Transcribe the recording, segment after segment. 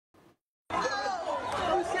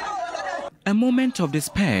A moment of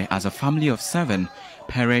despair as a family of 7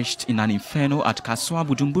 perished in an inferno at Kaswa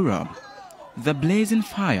Bujumbura. The blazing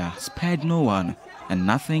fire spared no one and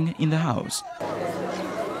nothing in the house.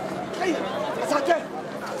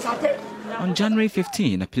 On January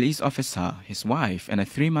 15, a police officer, his wife and a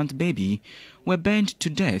 3-month baby were burned to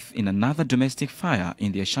death in another domestic fire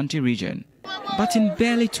in the Ashanti region. But in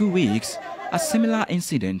barely 2 weeks, a similar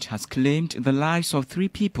incident has claimed the lives of 3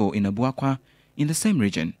 people in Abuakwa in the same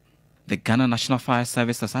region. The Ghana National Fire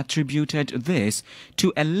Service has attributed this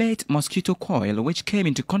to a late mosquito coil which came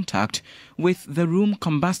into contact with the room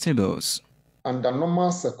combustibles. Under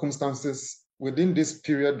normal circumstances, within this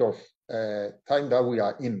period of time that we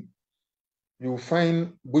are in, you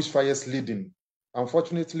find bushfires leading.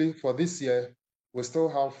 Unfortunately, for this year, we still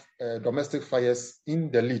have domestic fires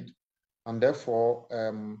in the lead, and therefore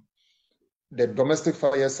the domestic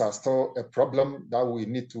fires are still a problem that we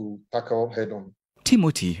need to tackle head-on.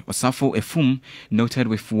 Timothy Osafo Efum noted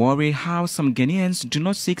with worry how some Ghanaians do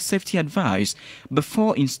not seek safety advice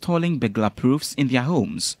before installing burglar proofs in their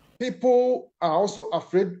homes. People are also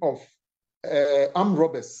afraid of armed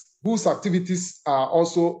robbers whose activities are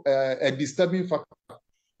also a disturbing factor.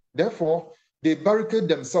 Therefore, they barricade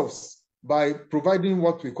themselves by providing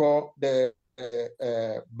what we call the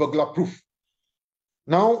burglar proof.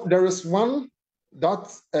 Now, there is one that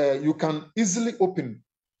you can easily open,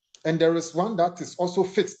 and there is one that is also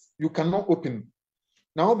fixed. You cannot open.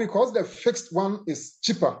 Now, because the fixed one is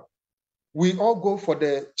cheaper, we all go for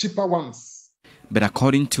the cheaper ones. But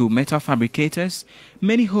according to metal fabricators,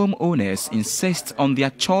 many homeowners insist on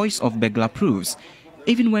their choice of burglar proofs,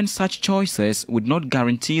 even when such choices would not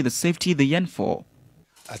guarantee the safety they yearn for.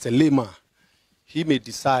 As a layman, he may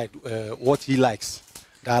decide what he likes.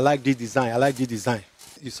 That I like this design, I like this design.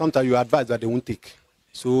 Sometimes you advise that they won't take.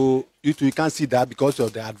 So you can't see that because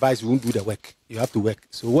of the advice, you won't do the work. You have to work.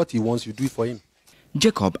 So what he wants, you do it for him.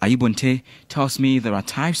 Jacob Ayibonte tells me there are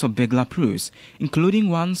types of burglar proofs, including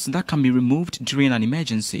ones that can be removed during an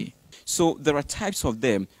emergency. So there are types of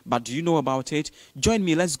them, but do you know about it? Join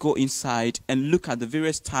me, let's go inside and look at the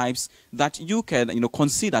various types that you can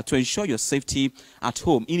consider to ensure your safety at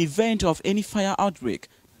home in event of any fire outbreak.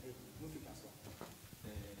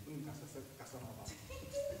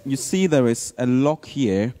 You see there is a lock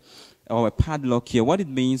here, or a padlock here. What it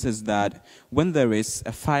means is that when there is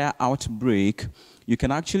a fire outbreak, you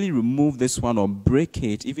can actually remove this one or break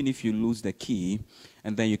it even if you lose the key,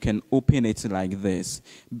 and then you can open it like this.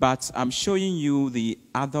 But I'm showing you the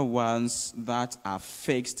other ones that are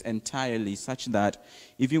fixed entirely, such that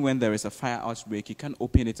even when there is a fire outbreak, you can't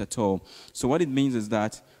open it at all. So what it means is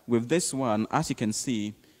that with this one, as you can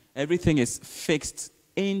see, everything is fixed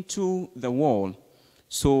into the wall.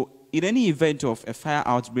 So in any event of a fire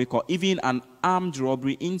outbreak or even an armed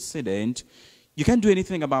robbery incident, you can't do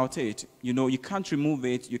anything about it. You can't remove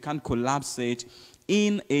it, you can't collapse it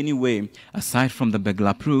in any way. Aside from the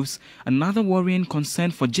burglar proofs, another worrying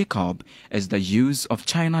concern for Jacob is the use of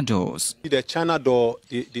China doors. The China door,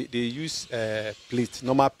 they use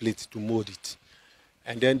normal plate to mold it.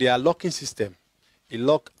 And then their locking system, they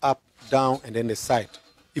lock up, down, and then the side.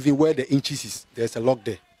 Even where the inches is, there's a lock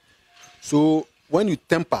there. So when you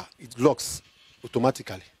temper, it locks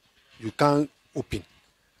automatically. You can't open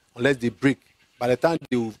unless they break. By the time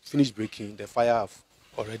they will finish breaking, the fire have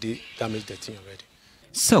already damaged the thing already.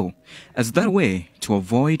 So, is there a way to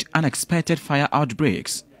avoid unexpected fire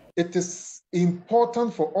outbreaks? It is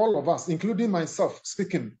important for all of us, including myself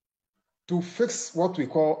speaking, to fix what we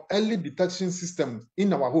call early detection systems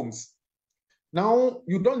in our homes. Now,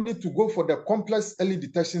 you don't need to go for the complex early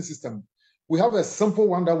detection system. We have a simple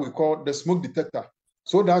one that we call the smoke detector,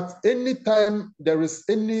 so that anytime there is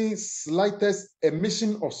any slightest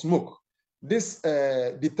emission of smoke, this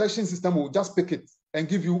detection system will just pick it and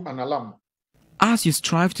give you an alarm. As you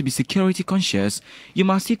strive to be security conscious, you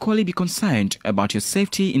must equally be concerned about your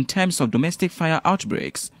safety in terms of domestic fire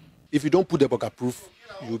outbreaks. If you don't put the burglar proof,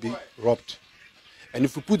 you'll be robbed. And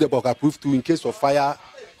if you put the burglar proof too, in case of fire,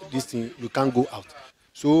 this thing, you can't go out.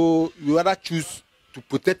 So you rather choose to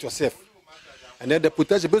protect yourself. And then the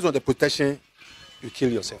protection, based on the protection, you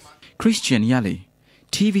kill yourself. Christian Yalley,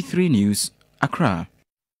 TV3 News, Accra.